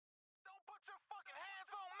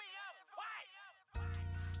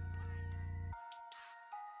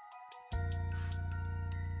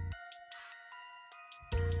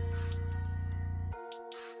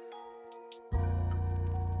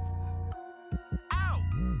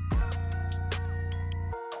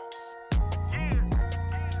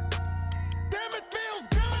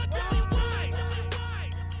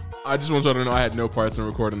I just want y'all to know I had no parts in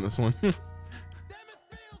recording this one.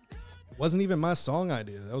 Wasn't even my song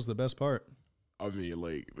idea. That was the best part. I mean,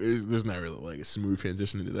 like, there's not really like a smooth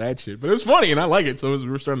transition into that shit, but it's funny and I like it. So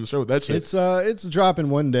we're starting the show with that shit. It's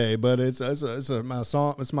dropping one day, but it's my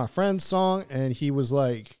song. It's my friend's song, and he was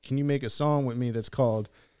like, "Can you make a song with me that's called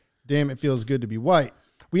Damn It Feels Good to Be White?"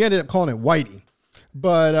 We ended up calling it Whitey,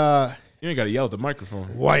 but you ain't got to yell at the microphone.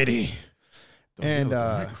 Whitey. Don't and yell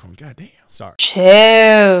at the microphone. Goddamn. Sorry.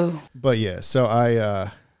 Chill. But yeah, so I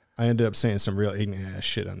ended up saying some real ignorant ass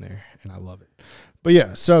shit on there, and I love it. But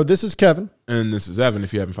yeah, so this is Kevin. And this is Evan,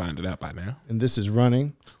 if you haven't found it out by now. And this is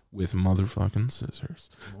Running with Motherfucking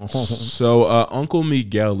Scissors. So Uncle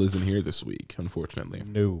Miguel isn't here this week, unfortunately.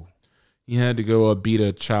 No. He had to go beat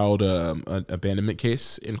a child abandonment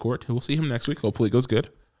case in court. We'll see him next week. Hopefully it goes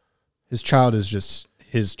good. His child is just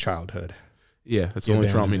his childhood. Yeah, that's the only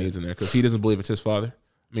trauma he needs in there, because he doesn't believe it's his father.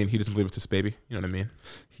 I mean, he doesn't believe it's his baby. You know what I mean?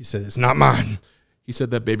 He said, it's not mine. He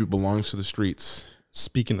said that baby belongs to the streets.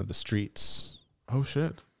 Speaking of the streets. Oh,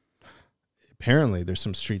 shit. Apparently, there's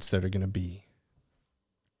some streets that are going to be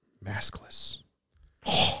maskless.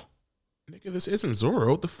 Nigga, this isn't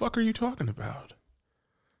Zorro. What the fuck are you talking about?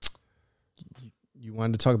 You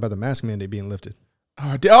wanted to talk about the mask mandate being lifted.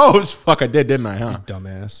 Oh, fuck, I did, didn't I, huh? You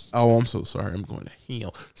dumbass. Oh, I'm so sorry. I'm going to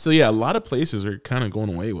heal. So, yeah, a lot of places are kind of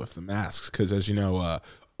going away with the masks because, as you know,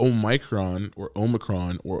 Omicron or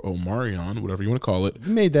Omarion, whatever you want to call it.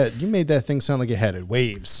 You made that thing sound like it had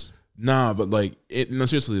waves. Nah, but like no,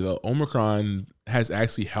 seriously though, Omicron has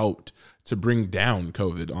actually helped to bring down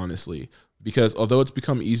COVID, honestly, because although it's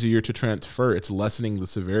become easier to transfer, it's lessening the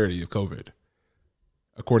severity of COVID,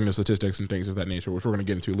 according to statistics and things of that nature, which we're going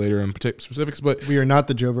to get into later on specifics. But we are not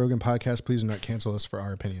the Joe Rogan podcast. Please do not cancel us for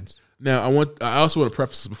our opinions. Now, I also want to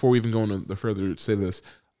preface this before we even go into the further say this.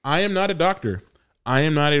 I am not a doctor. I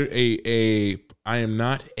am not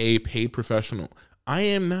a paid professional. I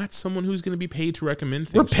am not someone who's going to be paid to recommend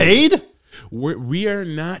things. We're paid? We are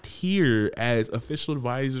not here as official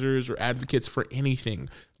advisors or advocates for anything.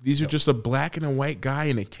 These are just a black and a white guy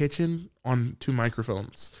in a kitchen on two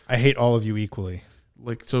microphones. I hate all of you equally.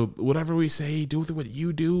 Like, so whatever we say, do with what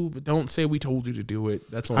you do, but don't say we told you to do it.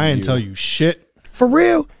 That's all. I didn't tell you shit. For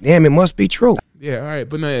real? Damn, it must be true. Yeah, all right.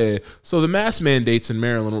 But no, so the mask mandates in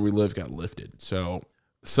Maryland where we live got lifted. So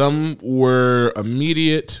some were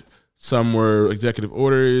immediate. Some were executive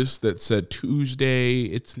orders that said Tuesday.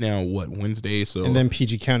 It's now, Wednesday? So and then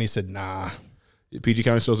PG County said, nah. PG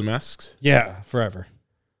County still has masks? Yeah, forever.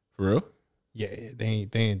 For real? Yeah, they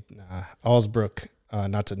ain't. Nah. Allsbrook,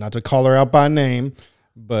 not to call her out by name,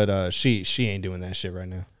 but she ain't doing that shit right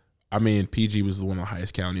now. I mean, PG was one of the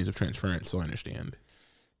highest counties of transference, so I understand.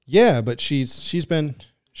 Yeah, but she's been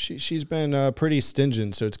pretty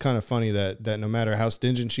stingent, so it's kind of funny that no matter how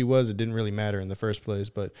stingent she was, it didn't really matter in the first place.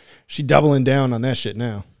 But she doubling down on that shit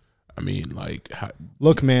now. I mean, like,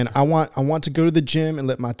 look, man, I want to go to the gym and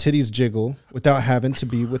let my titties jiggle without having to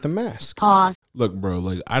be with a mask. Pause. Look, bro,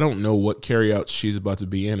 like, I don't know what carryout she's about to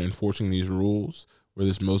be in enforcing these rules, where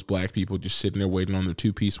there's most black people just sitting there waiting on their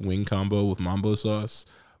 2-piece wing combo with mambo sauce.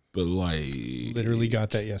 But like, literally got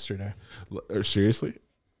that yesterday. Seriously?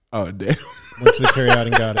 Oh, damn. Went to the carryout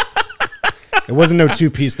and got it. It wasn't no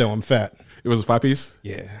 2-piece though. I'm fat. It was a 5-piece?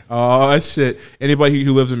 Yeah. Oh, that shit. Anybody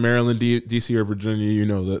who lives in Maryland, DC, or Virginia, you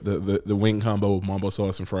know the wing combo with mambo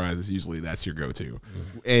sauce and fries is usually that's your go-to.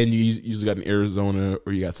 Mm-hmm. And you usually got an Arizona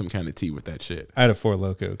or you got some kind of tea with that shit. I had a 4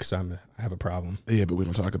 Loko because I have a problem. Yeah, but we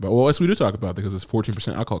don't talk about. Well, yes, we do talk about it because it's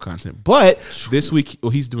 14% alcohol content. But this week,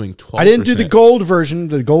 he's doing 12%. I didn't do the gold version.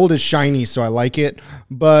 The gold is shiny, so I like it.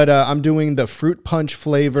 But I'm doing the fruit punch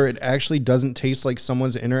flavor. It actually doesn't taste like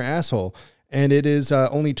someone's inner asshole. And it is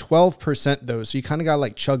only 12% though. So you kind of got to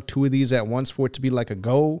like chug 2 of these at once for it to be like a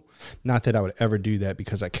go. Not that I would ever do that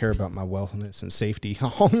because I care about my wellness and safety.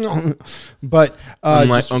 But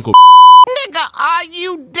unlike Uncle Nigga, are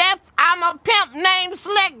you deaf? I'm a pimp named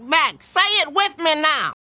Slickback. Say it with me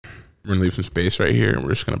now. We're going to leave some space right here and we're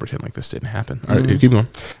just going to pretend like this didn't happen. All right, keep going.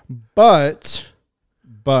 But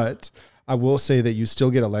I will say that you still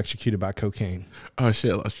get electrocuted by cocaine. Oh,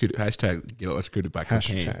 shit. Electrocuted. Hashtag get electrocuted by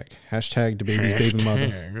cocaine. Hashtag the baby's baby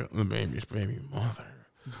mother. The baby's baby mother.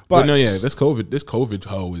 But no, yeah, this COVID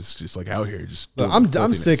hoe is just like out here. Just look,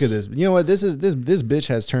 I'm sick of this. You know what? This bitch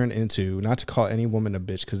has turned into, not to call any woman a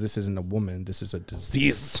bitch because this isn't a woman. This is a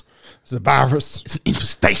disease. It's a virus. It's an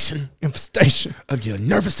infestation of your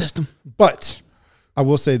nervous system. But I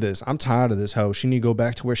will say this. I'm tired of this hoe. She need to go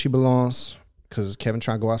back to where she belongs because Kevin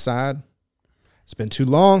trying to go outside. It's been too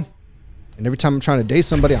long. And every time I'm trying to date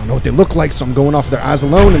somebody, I don't know what they look like, so I'm going off their eyes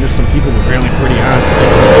alone, and there's some people with really pretty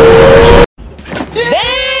eyes.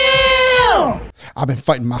 Damn! I've been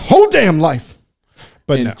fighting my whole damn life.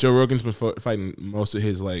 But and no. Joe Rogan's been fighting most of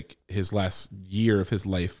his last year of his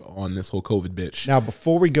life on this whole COVID bitch. Now,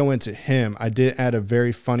 before we go into him, I did add a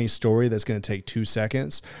very funny story that's going to take 2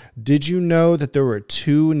 seconds. Did you know that there were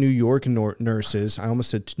 2 New York nurses? I almost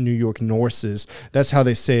said New York nurses. That's how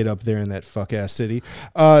they say it up there in that fuck ass city.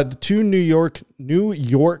 The 2 New York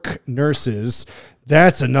nurses.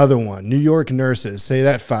 That's another one. New York nurses. Say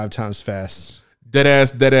that 5 times fast. Dead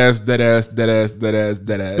ass. Boom,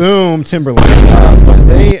 Timberland. But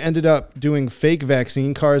they ended up doing fake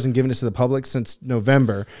vaccine cards and giving it to the public since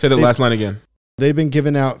November. Say that last line again. They've been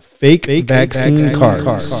giving out fake vaccine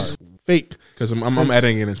cards. Fake. Because I'm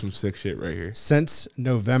adding in some sick shit right here. Since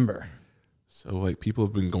November. So, like, people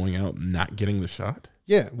have been going out not getting the shot?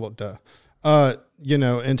 Yeah, well, duh.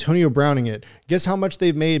 Antonio Browning it. Guess how much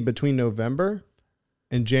they've made between November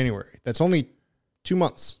and January? That's only 2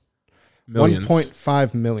 months. Millions.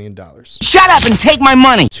 $1.5 million. Shut up and take my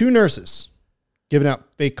money. 2 nurses giving out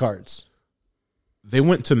fake cards. They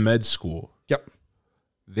went to med school. Yep.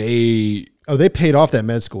 They paid off that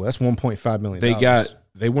med school. That's $1.5 million.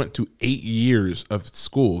 They went to 8 years of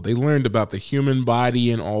school. They learned about the human body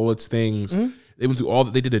and all its things. Mm-hmm. They went through all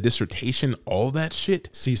that. They did a dissertation, all that shit.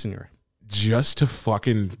 Si, senor. Just to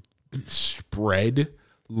fucking spread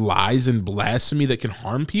lies and blasphemy that can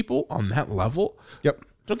harm people on that level. Yep.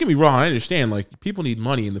 Don't get me wrong. I understand, like, people need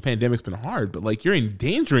money and the pandemic's been hard, but, like, you're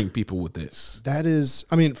endangering people with this. That is,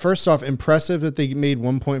 I mean, first off, impressive that they made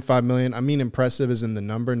 1.5 million. I mean, impressive is in the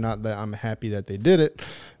number, not that I'm happy that they did it,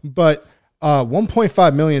 but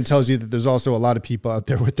 1.5 million tells you that there's also a lot of people out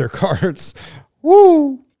there with their cards.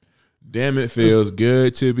 Woo! Damn, it feels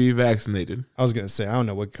good to be vaccinated. I was going to say, I don't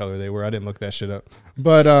know what color they were. I didn't look that shit up,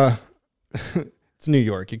 but it's New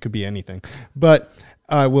York. It could be anything, but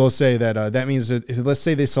I will say that that means that let's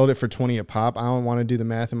say they sold it for 20 a pop. I don't want to do the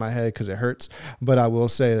math in my head because it hurts, but I will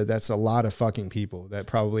say that that's a lot of fucking people that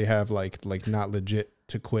probably have like not legit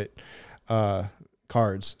to quit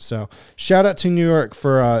cards. So shout out to New York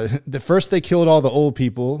for the first they killed all the old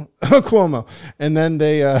people, Cuomo, and then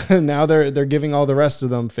they now they're giving all the rest of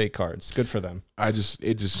them fake cards. Good for them.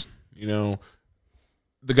 The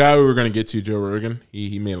guy we were gonna get to, Joe Rogan,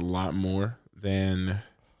 he made a lot more than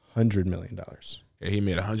 $100 million. Yeah, he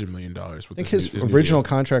made $100 million. I think his original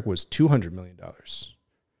contract was $200 million.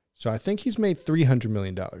 So I think he's made $300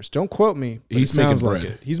 million. Don't quote me. But he's making bread.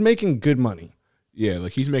 Like it. He's making good money. Yeah,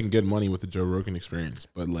 like he's making good money with the Joe Rogan experience.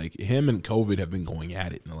 But like him and COVID have been going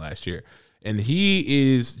at it in the last year. And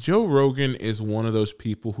Joe Rogan is one of those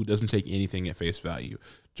people who doesn't take anything at face value.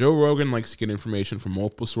 Joe Rogan likes to get information from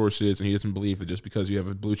multiple sources, and he doesn't believe that just because you have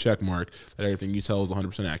a blue check mark that everything you tell is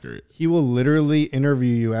 100% accurate. He will literally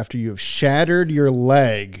interview you after you have shattered your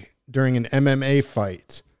leg during an MMA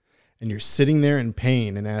fight, and you're sitting there in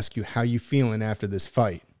pain and ask you how you feeling after this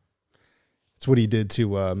fight. That's what he did to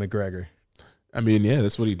McGregor. I mean, yeah,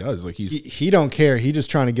 that's what he does. Like he don't care. He just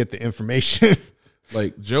trying to get the information.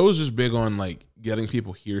 Like Joe's just big on like getting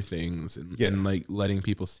people hear things and like letting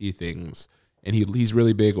people see things. And he's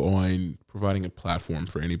really big on providing a platform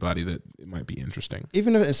for anybody that it might be interesting.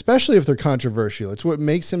 Especially if they're controversial. It's what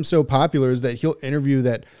makes him so popular is that he'll interview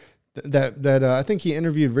that I think he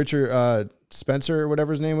interviewed Richard Spencer or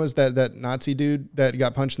whatever his name was, that Nazi dude that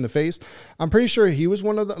got punched in the face. I'm pretty sure he was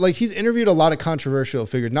one of the, like, he's interviewed a lot of controversial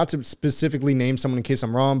figures, not to specifically name someone in case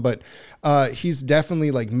I'm wrong, but he's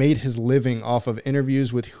definitely like made his living off of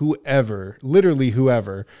interviews with whoever, literally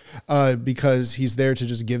whoever, because he's there to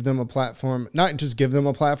just give them a platform, not just give them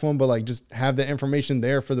a platform, but like just have the information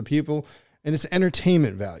there for the people. And it's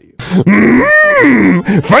entertainment value.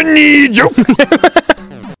 Funny joke.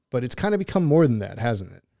 But it's kind of become more than that,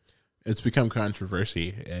 hasn't it? It's become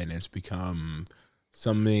controversy, and it's become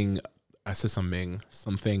something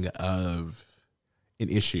of an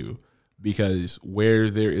issue, because where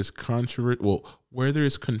there is contrary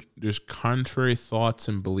thoughts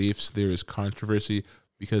and beliefs, there is controversy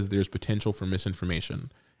because there's potential for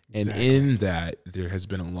misinformation. Exactly. And in that, there has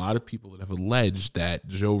been a lot of people that have alleged that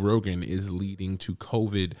Joe Rogan is leading to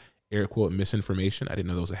COVID, air quote, misinformation. I didn't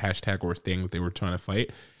know that was a hashtag or a thing that they were trying to fight.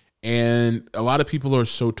 And a lot of people are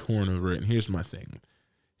so torn over it. And here's my thing.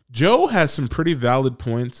 Joe has some pretty valid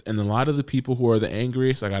points, and a lot of the people who are the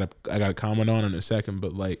angriest, I gotta comment on in a second,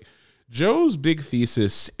 but like Joe's big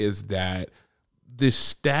thesis is that the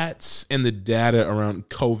stats and the data around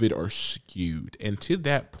COVID are skewed. And to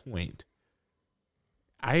that point,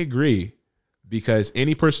 I agree, because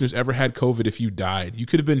any person who's ever had COVID, if you died, you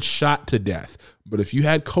could have been shot to death. But if you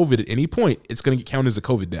had COVID at any point, it's going to count as a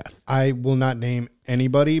COVID death. I will not name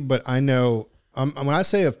anybody, but I know when I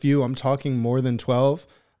say a few, I'm talking more than 12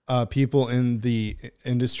 people in the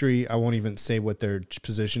industry, I won't even say what their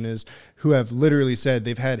position is, who have literally said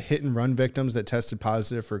they've had hit and run victims that tested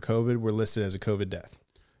positive for COVID were listed as a COVID death.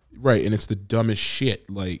 Right, and it's the dumbest shit.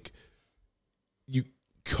 Like,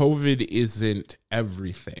 COVID isn't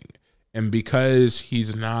everything. And because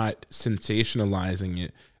he's not sensationalizing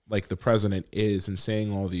it like the president is and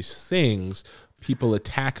saying all these things, people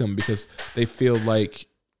attack him because they feel like...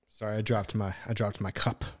 Sorry, I dropped my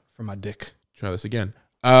cup from my dick. Try this again.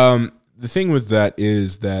 The thing with that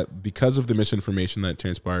is that because of the misinformation that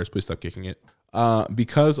transpires, please stop kicking it.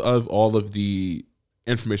 Because of all of the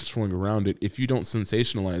information swirling around it, if you don't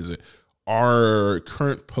sensationalize it, our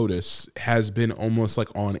current POTUS has been almost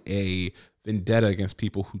like on a vendetta against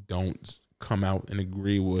people who don't come out and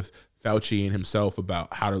agree with Fauci and himself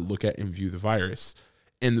about how to look at and view the virus.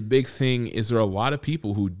 And the big thing is there are a lot of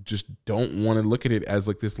people who just don't want to look at it as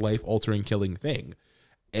like this life-altering, killing thing.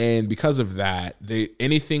 And because of that,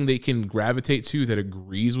 anything they can gravitate to that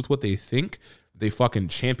agrees with what they think, they fucking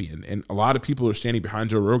champion. And a lot of people are standing behind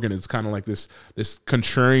Joe Rogan as kind of like this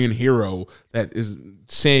contrarian hero that is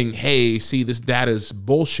saying, hey, see, this data is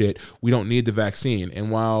bullshit. We don't need the vaccine. And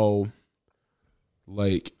while,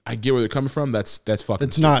 like, I get where they're coming from, that's fucking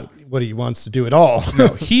That's stupid. Not what he wants to do at all. No,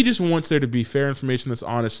 he just wants there to be fair information that's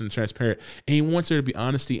honest and transparent. And he wants there to be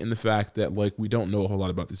honesty in the fact that, like, we don't know a whole lot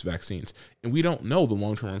about these vaccines. And we don't know the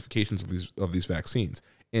long-term ramifications of these vaccines.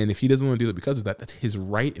 And if he doesn't want to do that because of that, that's his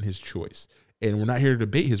right and his choice. And we're not here to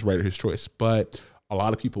debate his right or his choice, but a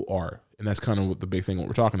lot of people are. And that's kind of what the big thing, what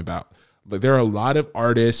we're talking about. Like, there are a lot of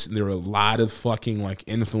artists and there are a lot of fucking like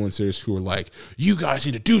influencers who are like, you guys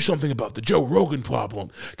need to do something about the Joe Rogan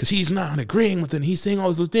problem because he's not agreeing with it. And he's saying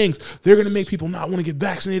all those things. They're going to make people not want to get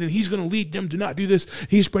vaccinated. And he's going to lead them to not do this.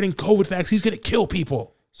 He's spreading COVID facts. He's going to kill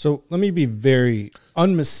people. So let me be very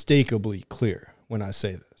unmistakably clear when I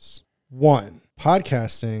say this. One,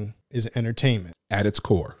 podcasting is entertainment. At its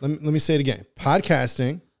core. Let me say it again.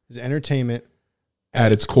 Podcasting is entertainment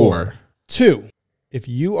at its core. Two, if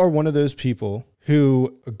you are one of those people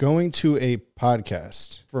who are going to a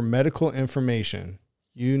podcast for medical information,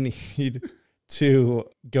 you need to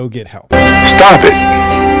go get help. Stop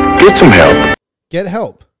it. Get some help. Get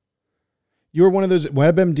help. You're one of those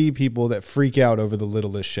WebMD people that freak out over the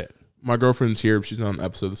littlest shit. My girlfriend's here. She's on an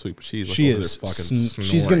episode this week, but she's like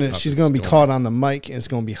she's gonna be caught on the mic, and it's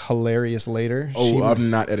gonna be hilarious later. I'm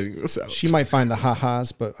not editing this out. She might find the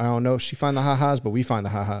ha-has, but I don't know if she find the ha-has, but we find the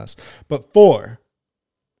ha-has. But four,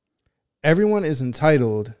 everyone is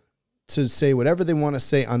entitled to say whatever they want to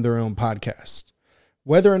say on their own podcast.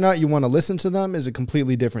 Whether or not you want to listen to them is a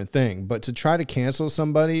completely different thing. But to try to cancel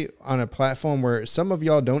somebody on a platform where some of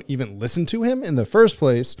y'all don't even listen to him in the first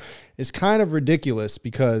place is kind of ridiculous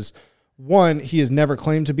because, one, he has never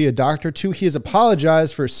claimed to be a doctor. Two, he has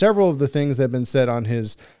apologized for several of the things that have been said on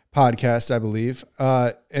his podcast, I believe.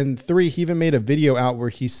 And three, he even made a video out where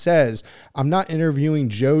he says, I'm not interviewing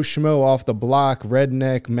Joe Schmo off the block,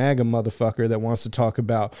 redneck MAGA motherfucker that wants to talk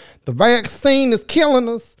about the vaccine is killing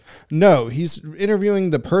us. No, he's interviewing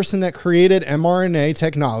the person that created mRNA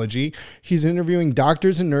technology. He's interviewing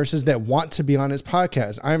doctors and nurses that want to be on his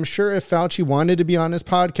podcast. I'm sure if Fauci wanted to be on his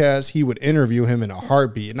podcast, he would interview him in a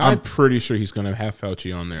heartbeat. And I'm pretty sure he's going to have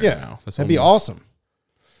Fauci on there now. That'd be awesome.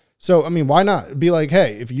 So, I mean, why not be like,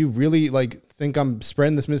 hey, if you really like think I'm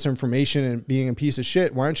spreading this misinformation and being a piece of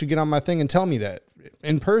shit, why don't you get on my thing and tell me that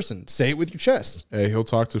in person? Say it with your chest. Hey, he'll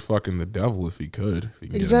talk to fucking the devil if he could. If he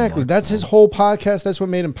can exactly. That's his whole podcast. That's what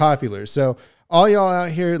made him popular. So all y'all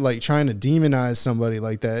out here like trying to demonize somebody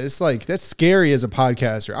like that, it's like, that's scary as a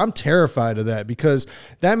podcaster. I'm terrified of that because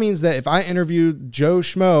that means that if I interview Joe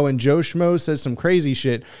Schmo and Joe Schmo says some crazy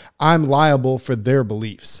shit, I'm liable for their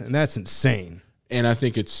beliefs. And that's insane. And I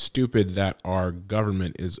think it's stupid that our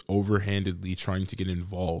government is overhandedly trying to get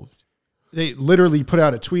involved. They literally put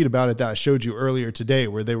out a tweet about it that I showed you earlier today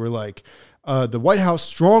where they were like, the White House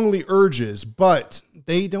strongly urges, but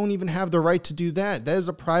they don't even have the right to do that. That is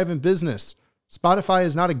a private business. Spotify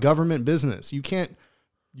is not a government business. You can't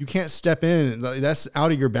step in. That's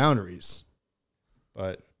out of your boundaries.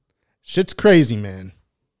 But shit's crazy, man.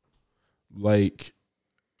 Like,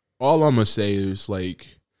 all I'm going to say is,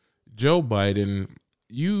 like, Joe Biden,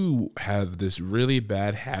 you have this really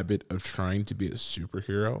bad habit of trying to be a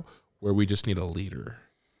superhero where we just need a leader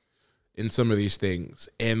in some of these things.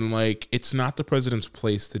 And, like, it's not the president's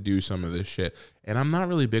place to do some of this shit. And I'm not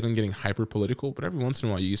really big on getting hyper political, but every once in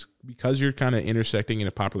a while, because you're kind of intersecting in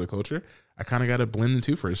a popular culture, I kind of got to blend the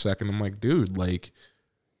two for a second. I'm like, dude, like,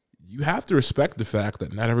 you have to respect the fact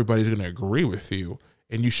that not everybody's going to agree with you.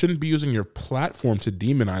 And you shouldn't be using your platform to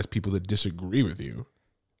demonize people that disagree with you.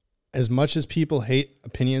 As much as people hate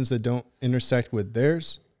opinions that don't intersect with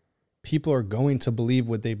theirs, people are going to believe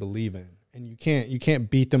what they believe in, and you can't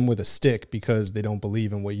beat them with a stick because they don't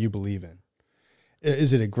believe in what you believe in.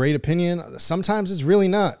 Is it a great opinion? Sometimes it's really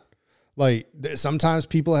not. Like, sometimes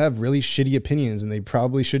people have really shitty opinions and they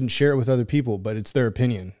probably shouldn't share it with other people, but it's their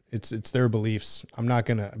opinion. It's their beliefs. I'm not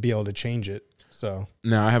going to be able to change it. So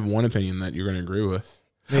now I have one opinion that you're going to agree with.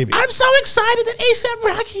 Maybe. I'm so excited that A$AP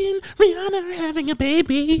Rocky and Rihanna are having a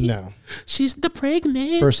baby. No. She's the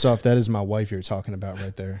pregnant. First off, that is my wife you're talking about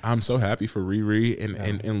right there. I'm so happy for Riri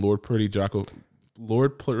and Lord Pretty Flacco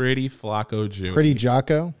Jr. Pretty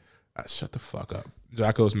Jocko? Shut the fuck up.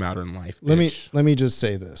 Jocko's matter in life. Let me just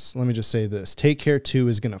say this. Take Care 2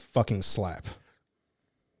 is gonna fucking slap.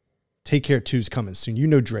 Take Care 2's coming soon. You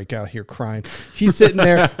know Drake out here crying. He's sitting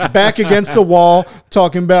there back against the wall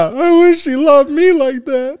talking about, I wish she loved me like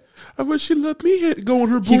that. I wish she let me go on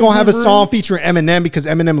her. He gonna have a song featuring Eminem because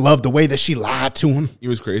Eminem loved the way that she lied to him. It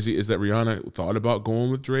was crazy is that Rihanna thought about going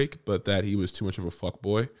with Drake, but that he was too much of a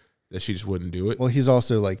fuckboy that she just wouldn't do it. Well, he's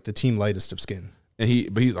also like the team lightest of skin. And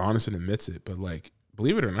he's honest and admits it. But like,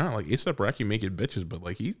 believe it or not, like A$AP Rocky making bitches, but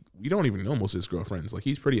like we don't even know most of his girlfriends. Like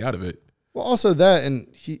he's pretty out of it. Well, also that, and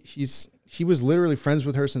he was literally friends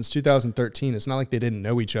with her since 2013. It's not like they didn't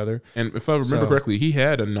know each other. And if I remember correctly, he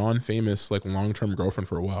had a non-famous like long-term girlfriend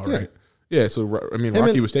for a while, right? Yeah. So I mean,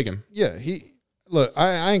 Rocky was taken. Yeah.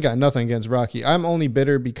 I ain't got nothing against Rocky. I'm only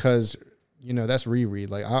bitter because that's Riri.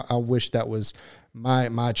 Like I wish that was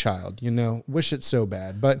my child. Wish it so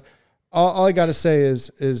bad. But all I got to say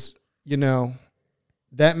is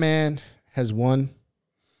that man has won.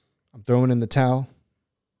 I'm throwing in the towel.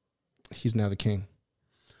 He's now the king.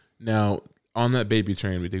 Now, on that baby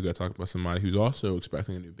train, we do got to talk about somebody who's also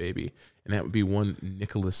expecting a new baby, and that would be one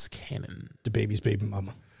Nicholas Cannon. The baby's baby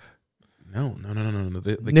mama. No.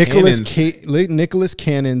 The Nicholas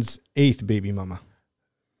Cannon's 8th baby mama.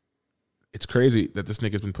 It's crazy that this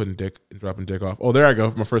nigga's been putting dick and dropping dick off. Oh, there I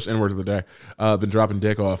go. My first N-word of the day. Been dropping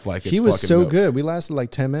dick off like it's he was fucking so milk. good. We lasted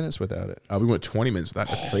like 10 minutes without it. We went 20 minutes without.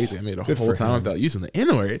 That's crazy. I made a Good whole time him. without using the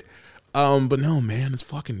N-word. But no, man, it's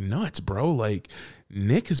fucking nuts, bro. Like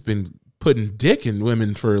Nick has been putting dick in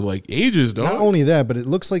women for like ages, dog. Not only that, but it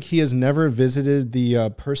looks like he has never visited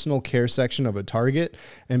the personal care section of a Target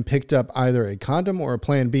and picked up either a condom or a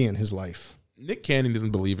Plan B in his life. Nick Cannon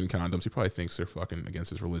doesn't believe in condoms. He probably thinks they're fucking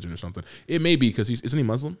against his religion or something. It may be because isn't he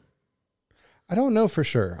Muslim? I don't know for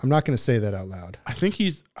sure. I'm not going to say that out loud. I think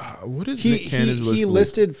he's. What is Nick Cannon's He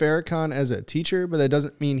listed Farrakhan as a teacher, but that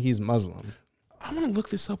doesn't mean he's Muslim. I'm going to look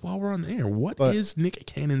this up while we're on the air. What is Nick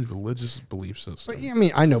Cannon's religious belief system? But, I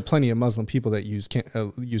mean, I know plenty of Muslim people that use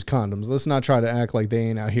condoms. Let's not try to act like they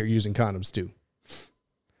ain't out here using condoms too.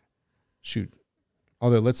 Shoot.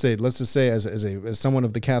 Although let's just say as someone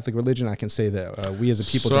of the Catholic religion, I can say that we as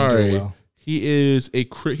a people don't do it well. He is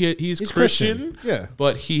he's Christian, yeah,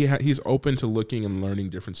 but he's open to looking and learning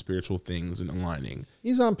different spiritual things and aligning.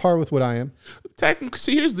 He's on par with what I am. Technically,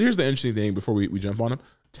 see, here's the interesting thing before we jump on him.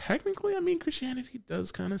 Technically, I mean, Christianity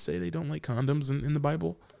does kind of say they don't like condoms in the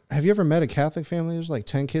Bible. Have you ever met a Catholic family? There's like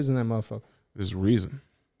 10 kids in that motherfucker. There's a reason.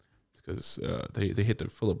 It's because they hit the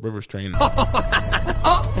Phillip Rivers train.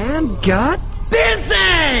 And got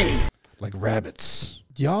busy! Like rabbits.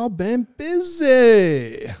 Y'all been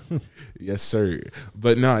busy. Yes, sir.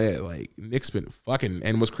 But no, yeah, like Nick's been fucking.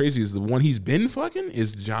 And what's crazy is the one he's been fucking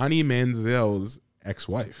is Johnny Manziel's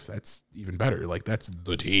ex-wife. That's even better. Like, that's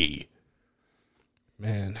the tea.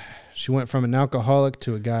 Man, she went from an alcoholic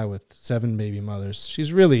to a guy with 7 baby mothers.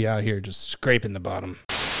 She's really out here just scraping the bottom.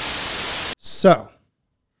 So,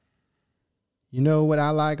 you know what I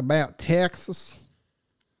like about Texas?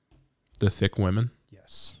 The thick women.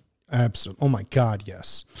 Yes, absolutely. Oh my God,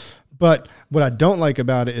 yes. But what I don't like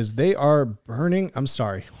about it is they are banning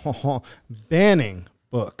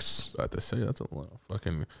books. I have to say, that's a little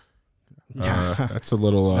fucking, that's a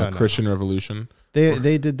little Christian revolution.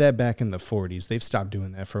 They did that back in the 40s. They've stopped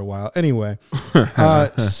doing that for a while. Anyway,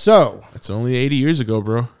 so. That's only 80 years ago,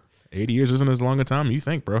 bro. 80 years isn't as long a time as you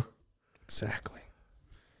think, bro. Exactly.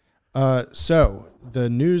 So the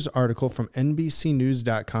news article from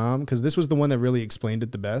NBCnews.com, because this was the one that really explained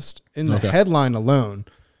it the best. In the headline alone,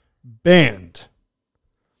 banned.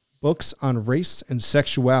 Books on race and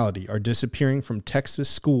sexuality are disappearing from Texas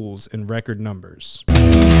schools in record numbers.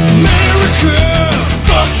 America,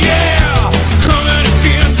 fuck yeah! Coming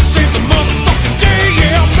again to save the motherfucking day,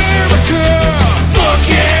 yeah! America, fuck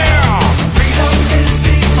yeah! Freedom is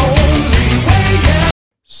the only way, yeah!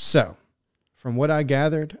 So, from what I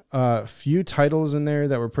gathered, a few titles in there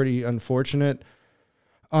that were pretty unfortunate.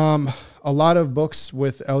 A lot of books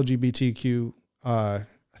with LGBTQ, I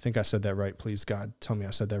think I said that right. Please, God, tell me I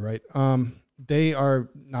said that right. They are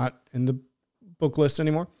not in the book list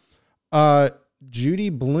anymore. Judy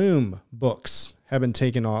Blume books have been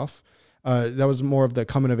taken off. That was more of the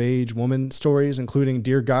coming of age woman stories, including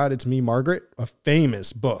Dear God, It's Me, Margaret, a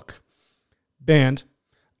famous book. Banned.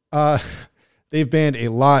 They've banned a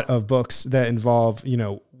lot of books that involve,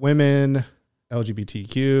 women,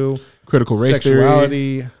 LGBTQ, critical race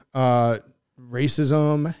sexuality,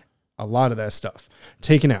 racism, a lot of that stuff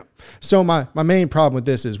taken out. So my main problem with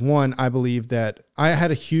this is, one, I believe that I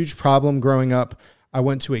had a huge problem growing up. I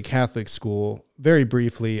went to a Catholic school. Very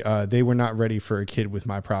briefly, they were not ready for a kid with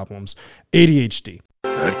my problems. ADHD.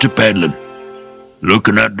 That's a paddling.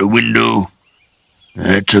 Looking out the window.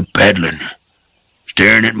 That's a paddling.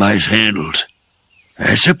 Staring at my sandals.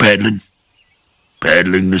 That's a paddling.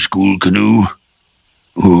 Paddling the school canoe.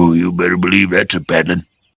 Oh, you better believe that's a paddling.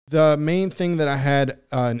 The main thing that I had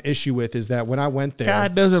an issue with is that when I went there...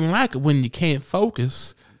 God doesn't like it when you can't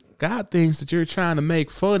focus. God thinks that you're trying to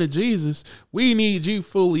make fun of Jesus. We need you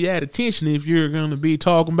fully at attention if you're going to be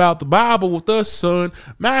talking about the Bible with us, son.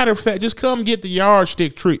 Matter of fact, just come get the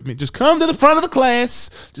yardstick treatment. Just come to the front of the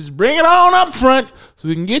class. Just bring it on up front so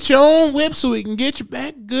we can get your own whip, so we can get you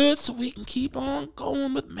back good, so we can keep on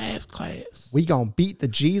going with math class. We going to beat the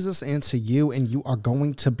Jesus into you, and you are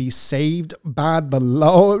going to be saved by the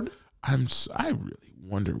Lord. I really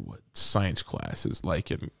wonder what science class is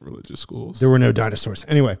like in religious schools. There were no dinosaurs.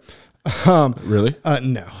 Anyway. Really?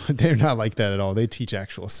 No, they're not like that at all. They teach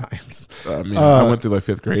actual science. I went through like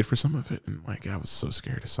 5th grade for some of it, and like I was so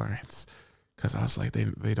scared of science because I was like,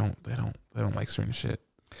 they don't like certain shit.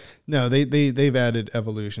 No, they've added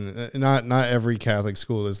evolution. Not every Catholic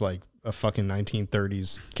school is like a fucking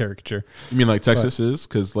 1930s caricature. You mean like Texas is?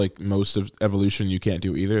 Because like most of evolution you can't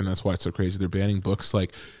do either, and that's why it's so crazy. They're banning books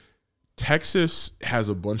like. Texas has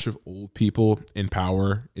a bunch of old people in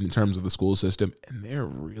power in terms of the school system, and they're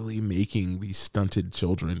really making these stunted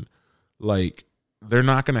children. Like, they're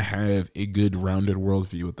not going to have a good rounded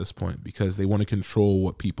worldview at this point because they want to control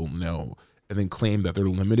what people know and then claim that their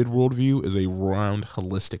limited worldview is a round,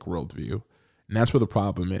 holistic worldview. And that's where the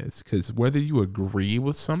problem is, because whether you agree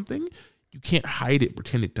with something, you can't hide it,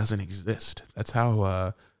 pretend it doesn't exist. That's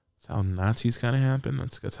how Nazis kind of happen.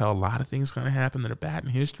 That's how a lot of things kind of happen that are bad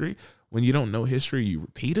in history. When you don't know history, you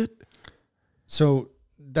repeat it. So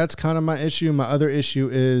that's kind of my issue. My other issue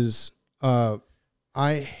is I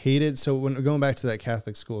hated. So when going back to that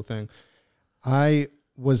Catholic school thing, I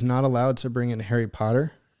was not allowed to bring in Harry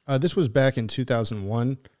Potter. This was back in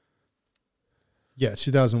 2001. Yeah,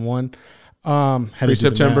 2001.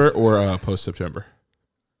 Pre-September or post-September?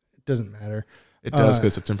 It doesn't matter. It does,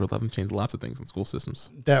 because September 11th changed lots of things in school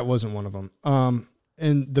systems. That wasn't one of them.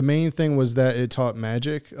 And the main thing was that it taught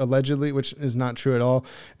magic, allegedly, which is not true at all.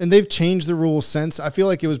 And they've changed the rules since. I feel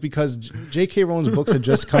like it was because J.K. Rowling's books had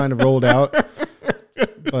just kind of rolled out.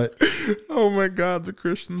 But oh my God, the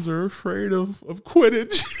Christians are afraid of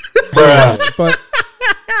Quidditch. but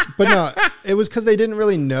no, it was because they didn't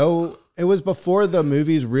really know. It was before the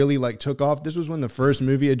movies really like took off. This was when the first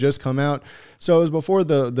movie had just come out. So it was before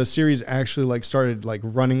the series actually like started like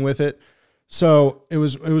running with it. So it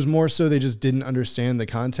was more so they just didn't understand the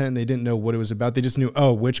content. They didn't know what it was about. They just knew,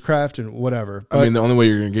 witchcraft and whatever. But, I mean, the only way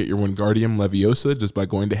you're going to get your Wingardium Leviosa just by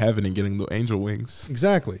going to heaven and getting the angel wings.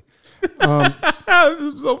 Exactly. This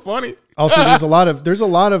is so funny. Also, there's a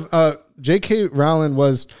lot of J.K. Rowling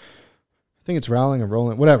was, I think it's Rowling or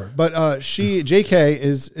Rowling, whatever. But J.K.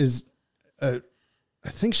 is I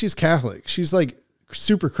think she's Catholic. She's like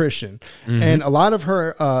super Christian. Mm-hmm. And a lot of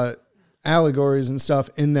her allegories and stuff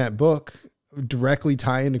in that book directly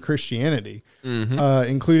tie into Christianity,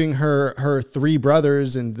 including her three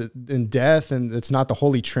brothers and death, and it's not the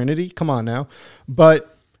Holy Trinity. Come on now.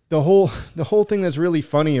 But the whole thing that's really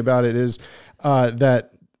funny about it is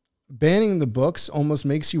that banning the books almost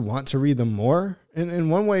makes you want to read them more. And in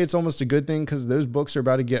one way, it's almost a good thing because those books are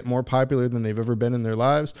about to get more popular than they've ever been in their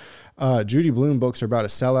lives. Judy Blume books are about to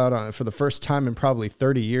sell out on it for the first time in probably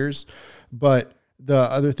 30 years. But the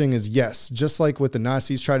other thing is, yes, just like what the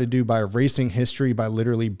Nazis try to do by erasing history, by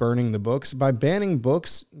literally burning the books, by banning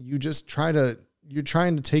books, you're trying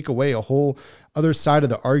to take away a whole other side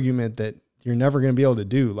of the argument that you're never going to be able to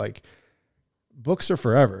do. Like, books are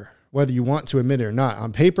forever, whether you want to admit it or not.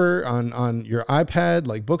 On paper, on your iPad,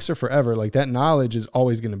 like, books are forever. Like, that knowledge is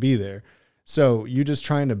always going to be there. So you just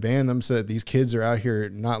trying to ban them so that these kids are out here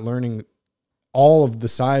not learning all of the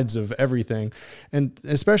sides of everything. And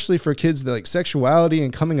especially for kids that like sexuality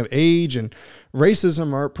and coming of age and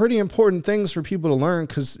racism are pretty important things for people to learn.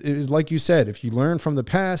 Cause it is like you said, if you learn from the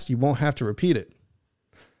past, you won't have to repeat it.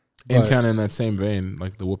 And kind of in that same vein,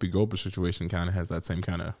 like the Whoopi Goldberg situation kind of has that same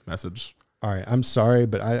kind of message. All right. I'm sorry,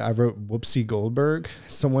 but I wrote Whoopsie Goldberg.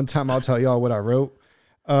 So one time I'll tell y'all what I wrote.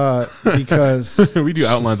 because we do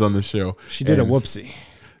outlines on this show. she did a and- whoopsie.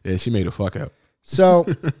 Yeah, she made a fuck up. So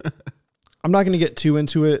I'm not going to get too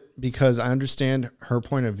into it because I understand her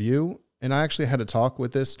point of view. And I actually had a talk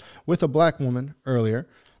with a black woman earlier.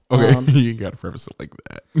 Okay, you got to preface it like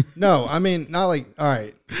that. No, I mean, not like, all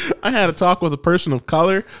right. I had a talk with a person of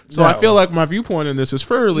color, so No. I feel like my viewpoint in this is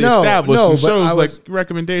fairly No, established no, and but shows I was- like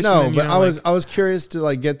recommendation. No, and, you but know, I was curious to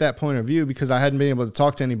like get that point of view because I hadn't been able to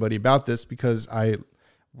talk to anybody about this because I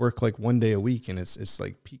work like 1 day a week and it's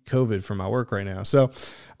like peak COVID for my work right now. So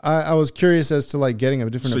I was curious as to like getting a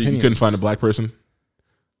different so opinion. you couldn't find a black person.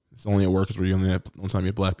 It's only at work where you only have one time you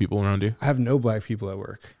have black people around you. I have no black people at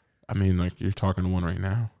work. I mean, like you're talking to one right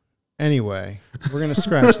now. Anyway, we're going to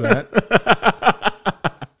scratch that.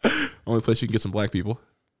 Only place you can get some black people.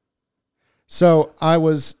 So I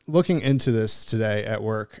was looking into this today at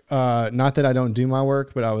work. Not that I don't do my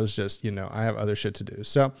work, but I was just, I have other shit to do.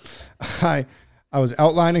 So I was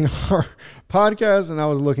outlining our podcast and I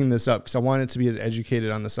was looking this up because I wanted to be as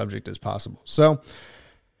educated on the subject as possible. So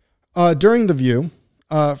during the view,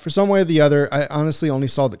 for some way or the other, I honestly only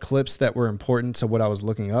saw the clips that were important to what I was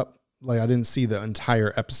looking up. Like I didn't see the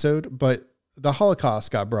entire episode, but the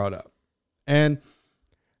Holocaust got brought up. And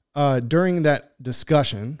during that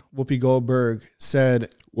discussion, Whoopi Goldberg said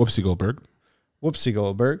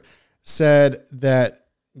that,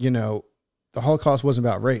 the Holocaust wasn't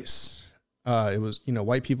about race. It was,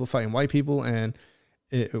 white people fighting white people. And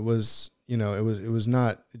it just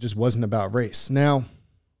wasn't about race. Now,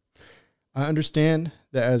 I understand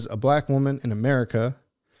that as a black woman in America,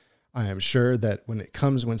 I am sure that when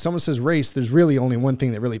someone says race, there's really only one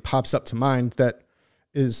thing that really pops up to mind that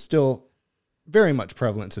is still very much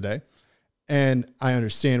prevalent today. And I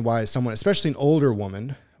understand why someone, especially an older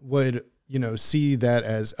woman, would, see that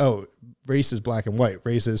as, oh, race is black and white.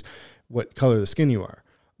 Race is what color of the skin you are.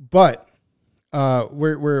 But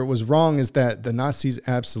where it was wrong is that the Nazis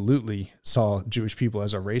absolutely saw Jewish people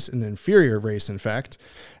as a race, an inferior race, in fact.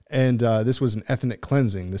 And this was an ethnic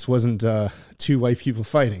cleansing. This wasn't two white people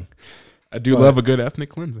fighting. I do love a good ethnic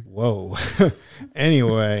cleansing. Whoa.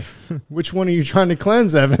 Anyway, which one are you trying to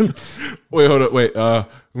cleanse, Evan? Wait, hold up. Wait.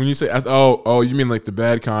 When you say, you mean like the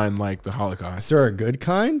bad kind, like the Holocaust? Is there a good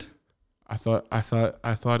kind? I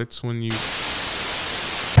thought it's when you.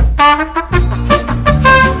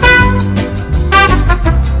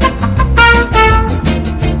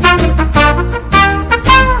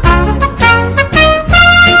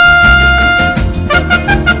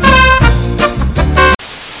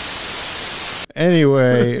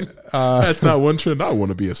 Anyway, That's not one trend I want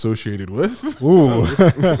to be associated with. ooh,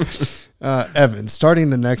 Evan, starting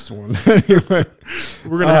the next one. Anyway,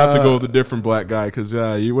 We're gonna have to go with a different black guy because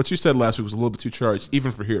what you said last week was a little bit too charged,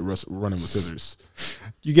 even for here at Running with Scissors.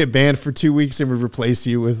 you get banned for 2 weeks and we replace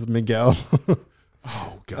you with Miguel.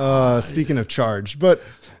 Oh God! Speaking of charged, but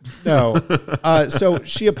no. So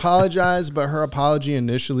she apologized, but her apology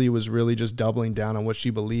initially was really just doubling down on what she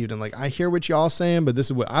believed. And like, I hear what y'all saying, but this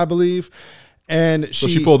is what I believe. And So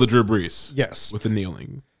she pulled the Drew Brees, yes, with the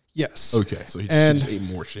kneeling. yes. Okay, so she And- just ate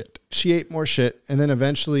more shit. She ate more shit, and then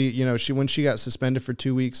eventually, when she got suspended for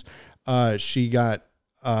 2 weeks, she got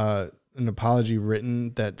an apology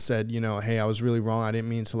written that said, hey, I was really wrong. I didn't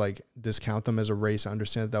mean to like discount them as a race. I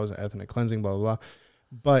understand that was an ethnic cleansing, blah, blah, blah.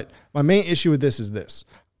 But my main issue with this is this.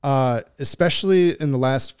 Especially in the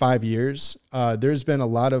last 5 years, there's been a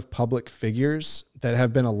lot of public figures that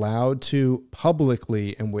have been allowed to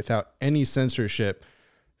publicly and without any censorship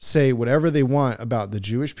say whatever they want about the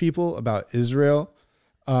Jewish people, about Israel,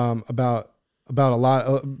 about a lot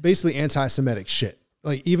of basically anti-Semitic shit.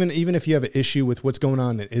 Like even if you have an issue with what's going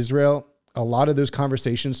on in Israel, a lot of those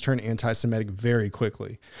conversations turn anti-Semitic very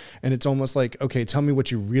quickly. And it's almost like, okay, tell me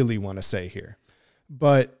what you really want to say here.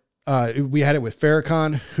 But we had it with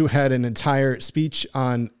Farrakhan, who had an entire speech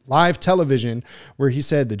on live television where he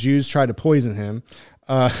said the Jews tried to poison him.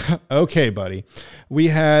 Okay, buddy. We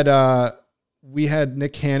had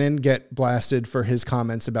Nick Cannon get blasted for his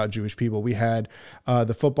comments about Jewish people. We had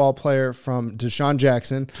the football player from Deshaun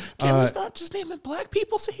Jackson. Can we stop just naming black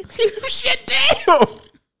people saying shit down?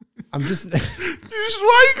 I'm just... Why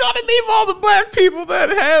you gotta name all the black people that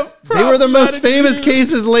have? They were the most problematic famous views?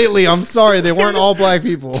 cases lately. I'm sorry. They weren't all black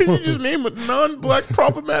people. Can you just name a non-black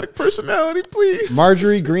problematic personality, please?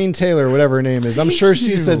 Marjorie Green Taylor, whatever her name is. I'm sure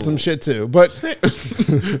she said some shit too, but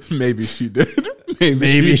Maybe she did.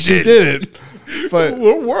 maybe she did it. But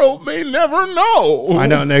The world may never know.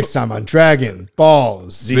 find out next time on Dragon Ball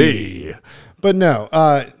Z. But no,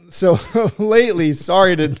 So lately,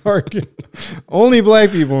 sorry to target only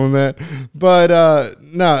black people in that, but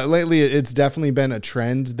no, lately it's definitely been a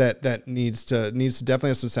trend that needs to definitely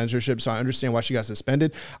have some censorship. So I understand why she got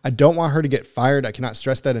suspended. I don't want her to get fired. I cannot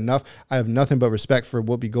stress that enough. I have nothing but respect for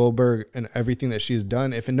Whoopi Goldberg and everything that she has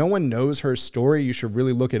done. If no one knows her story, you should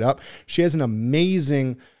really look it up. She has an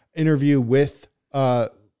amazing interview with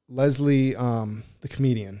Leslie, the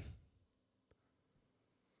comedian.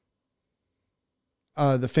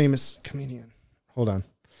 The famous comedian. Hold on.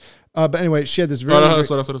 But anyway, she had this really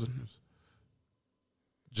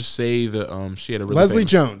just say the she had a really Leslie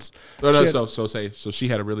Jones. So she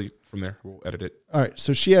had a really from there. We'll edit it. All right.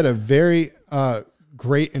 So she had a very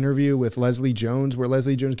great interview with Leslie Jones, where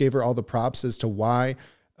Leslie Jones gave her all the props as to why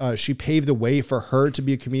she paved the way for her to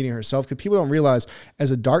be a comedian herself. Because people don't realize, as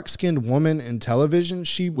a dark-skinned woman in television,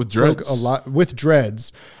 she broke a lot with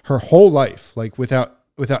dreads her whole life, like without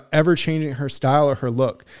ever changing her style or her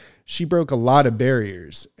look. She broke a lot of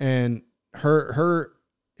barriers, and her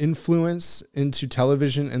influence into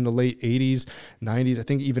television in the late 80s, 90s, I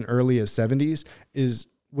think even early as 70s, is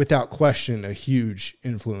without question a huge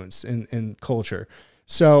influence in culture.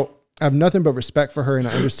 So I have nothing but respect for her, and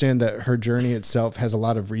I understand that her journey itself has a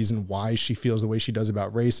lot of reason why she feels the way she does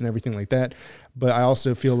about race and everything like that. But I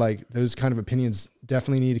also feel like those kind of opinions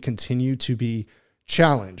definitely need to continue to be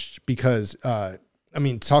challenged, because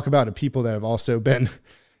talk about a people that have also been,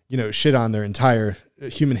 shit on their entire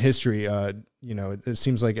human history. It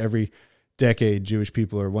seems like every decade Jewish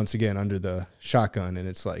people are once again under the shotgun, and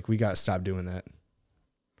it's like, we got to stop doing that.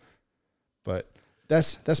 But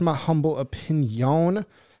that's my humble opinion.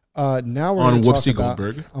 Now we're on Whoopi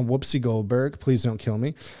Goldberg. On Whoopi Goldberg. Please don't kill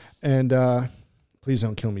me. And please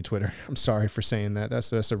don't kill me, Twitter. I'm sorry for saying that.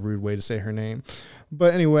 That's a rude way to say her name.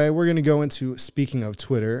 But anyway, we're going to go into, speaking of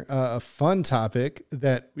Twitter, a fun topic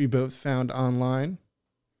that we both found online.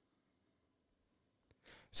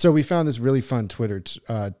 So we found this really fun Twitter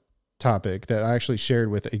topic that I actually shared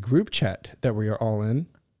with a group chat that we are all in.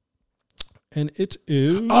 And it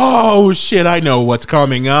is... Oh, shit, I know what's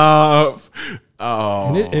coming up. Oh,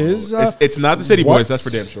 and it is. It's not the City Boys, that's for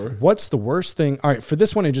damn sure. What's the worst thing? All right, for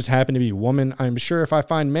this one, it just happened to be woman. I'm sure if I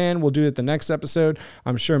find man, we'll do it the next episode.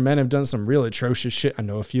 I'm sure men have done some real atrocious shit. I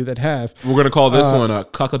know a few that have. We're going to call this one a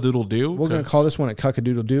cuckadoodle-doo. We're going to call this one a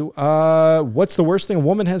cuckadoodle-doo. What's the worst thing a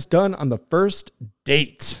woman has done on the first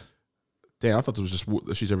date? Damn, I thought it was just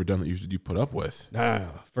what she's ever done that you put up with. No,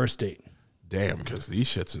 first date. Damn, because these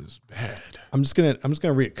shits is bad. I'm just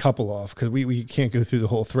gonna read a couple off because we can't go through the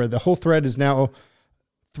whole thread. The whole thread is now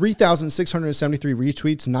 3,673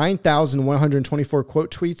 retweets, 9,124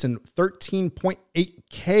 quote tweets, and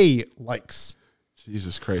 13.8K likes.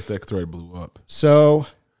 Jesus Christ, that thread blew up. So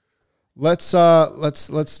let's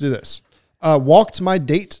do this. Walked my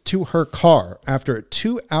date to her car after a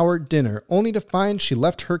 2-hour dinner, only to find she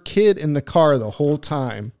left her kid in the car the whole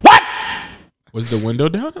time. What? Was the window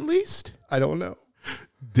down at least? I don't know.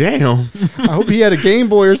 Damn. I hope he had a Game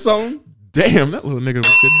Boy or something. Damn, that little nigga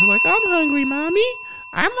was sitting here like, I'm hungry, mommy.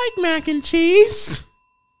 I like mac and cheese.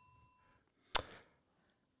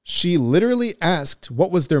 She literally asked what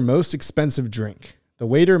was their most expensive drink. The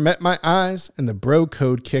waiter met my eyes and the bro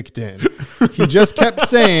code kicked in. He just kept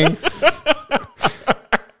saying...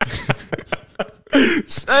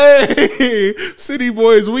 Hey, City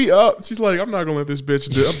Boys, we up. She's like, I'm not gonna let this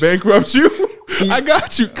bitch bankrupt you. I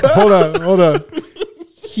got you. Cut. Hold on.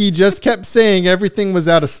 He just kept saying everything was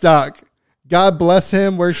out of stock. God bless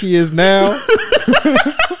him where he is now.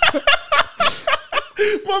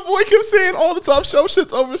 My boy kept saying all the top shelf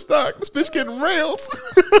shit's overstocked. This bitch getting rails.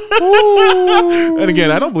 And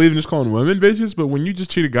again, I don't believe in just calling women bitches, but when you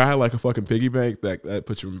just treat a guy like a fucking piggy bank, that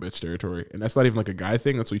puts you in bitch territory. And that's not even like a guy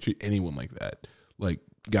thing. That's why you treat anyone like that. Like,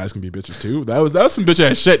 guys can be bitches too. That was some bitch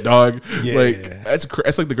ass shit, dog. Yeah. Like,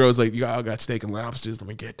 that's like the girl's like, you got steak and lobsters. Let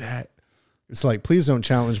me get that. It's like, please don't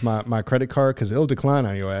challenge my credit card because it'll decline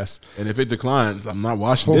on your ass. And if it declines, I'm not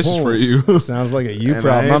washing dishes for you. Sounds like a you And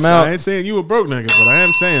problem. I'm out. I ain't saying you a broke nigga, but I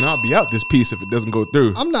am saying I'll be out this piece if it doesn't go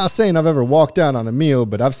through. I'm not saying I've ever walked out on a meal,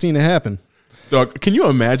 but I've seen it happen. Dog, can you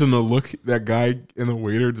imagine the look that guy and the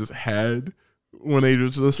waiter just had when they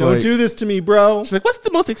just Don't like, do this to me, bro. she's like, what's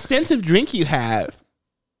the most expensive drink you have?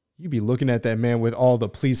 You be looking at that man with all the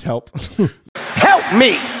please help. Help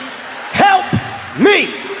me! Help me!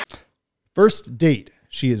 First date.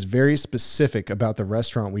 She is very specific about the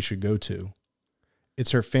restaurant we should go to.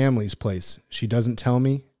 It's her family's place. She doesn't tell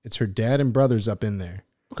me. It's her dad and brothers up in there.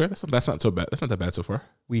 Okay, that's not so bad. That's not that bad so far.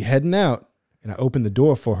 We heading out, and I open the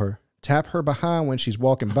door for her. Tap her behind when she's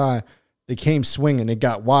walking by. They came swinging. It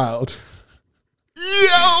got wild.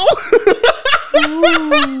 Yo!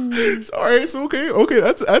 Sorry, it's okay.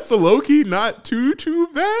 That's a low key, not too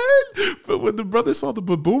bad. But when the brother saw the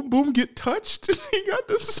boom boom get touched, he got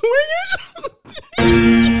to swing it.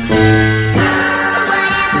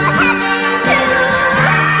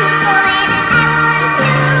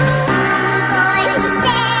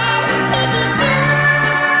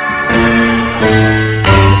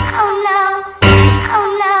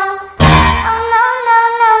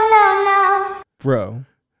 Bro,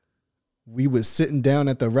 we was sitting down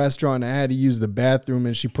at the restaurant. I had to use the bathroom,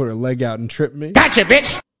 and she put her leg out and tripped me. Gotcha,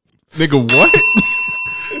 bitch. Nigga, what?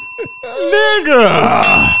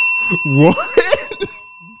 Nigga, what?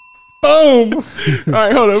 Boom. All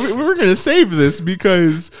right, hold on. We're gonna save this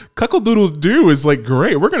because Cuckle Doodle Doo is like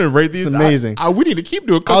great. We're gonna rate these. It's amazing. We need to keep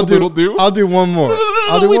doing Cuckle Doodle Doo. I'll do one more.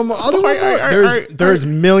 I'll do one more. There's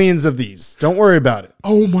millions of these. Don't worry about it.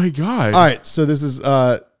 Oh my god. All right, so this is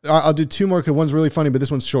I'll do two more because one's really funny, but this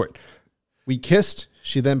one's short. We kissed.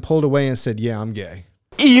 She then pulled away and said, "Yeah, I'm gay."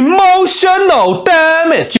 Emotional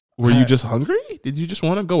damage. Were you just hungry? Did you just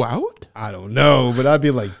want to go out? I don't know, but I'd be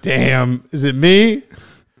like, "Damn, is it me?"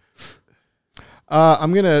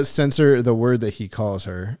 I'm gonna censor the word that he calls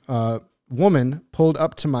her. Woman pulled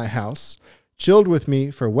up to my house, chilled with me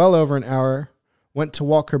for well over an hour, went to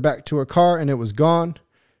walk her back to her car, and it was gone.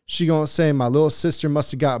 She gonna say my little sister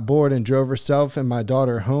must have got bored and drove herself and my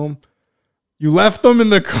daughter home. You left them in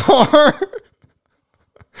the car?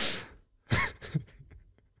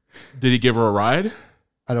 Did he give her a ride?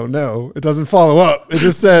 I don't know. It doesn't follow up. It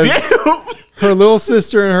just says her little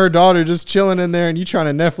sister and her daughter just chilling in there and you trying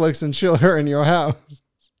to Netflix and chill her in your house.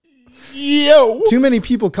 Yo. Too many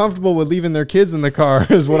people comfortable with leaving their kids in the car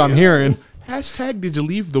is what I'm hearing. Hashtag did you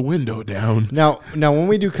leave the window down? Now when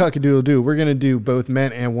we do Cuck-a-Doodle-Doo, we're going to do both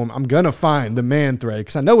men and women. I'm going to find the man thread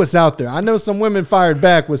because I know it's out there. I know some women fired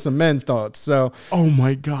back with some men's thoughts. So oh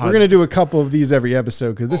my God. We're going to do a couple of these every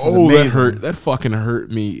episode because this is amazing. That hurt. That fucking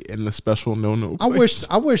hurt me in the special no-no place.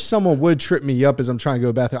 I wish someone would trip me up as I'm trying to go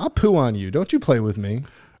to the bathroom. I'll poo on you. Don't you play with me.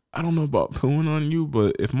 I don't know about pooing on you,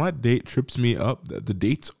 but if my date trips me up, the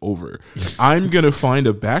date's over. I'm going to find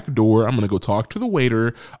a back door. I'm going to go talk to the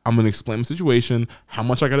waiter. I'm going to explain the situation, how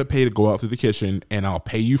much I got to pay to go out through the kitchen, and I'll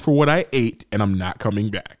pay you for what I ate, and I'm not coming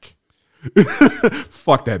back.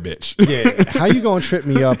 Fuck that bitch. Yeah, how you going to trip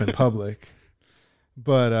me up in public?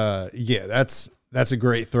 But yeah, that's a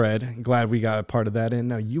great thread. Glad we got a part of that in.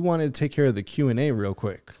 Now, you wanted to take care of the Q&A real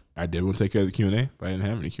quick. I did want to take care of the Q&A, but I didn't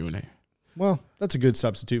have any Q&A. Well, that's a good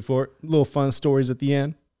substitute for it. Little fun stories at the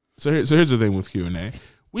end. So here's the thing with Q&A.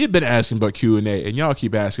 We have been asking about Q&A, and y'all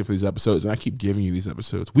keep asking for these episodes, and I keep giving you these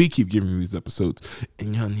episodes. We keep giving you these episodes,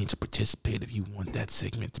 and y'all need to participate if you want that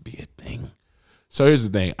segment to be a thing. So here's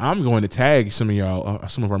the thing. I'm going to tag some of y'all,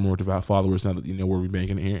 some of our more devout followers now that you know where we're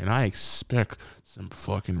making it here, and I expect some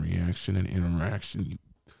fucking reaction and interaction, you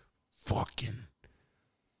fucking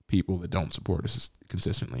people that don't support us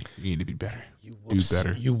consistently. You need to be better. Do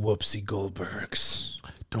better. You whoopsie Goldbergs.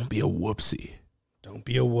 Don't be a whoopsie. Don't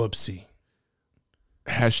be a whoopsie.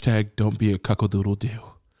 Hashtag don't be a cuckle-doodle-doo.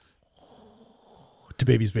 To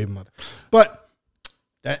baby's baby mother. But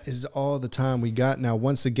that is all the time we got. Now,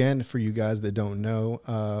 once again, for you guys that don't know,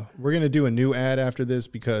 we're going to do a new ad after this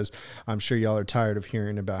because I'm sure y'all are tired of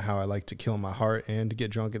hearing about how I like to kill my heart and to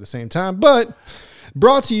get drunk at the same time. But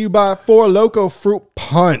brought to you by Four Loko Fruit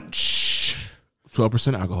Punch.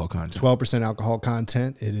 12% alcohol content. 12% alcohol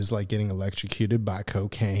content. It is like getting electrocuted by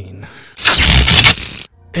cocaine.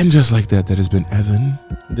 And just like that, that has been Evan.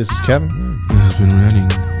 This is Kevin. This has been running.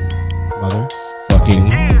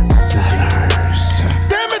 Motherfucking scissors.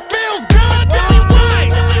 Damn, it feels good to be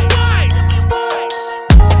white.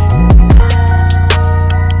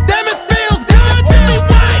 Damn, it feels good to be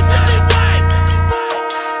white.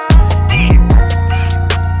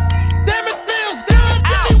 Damn, it feels good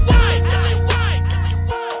to be white.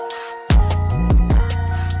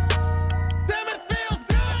 Damn, it feels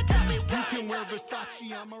good to be white. You can wear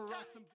Versace, I'ma rock some.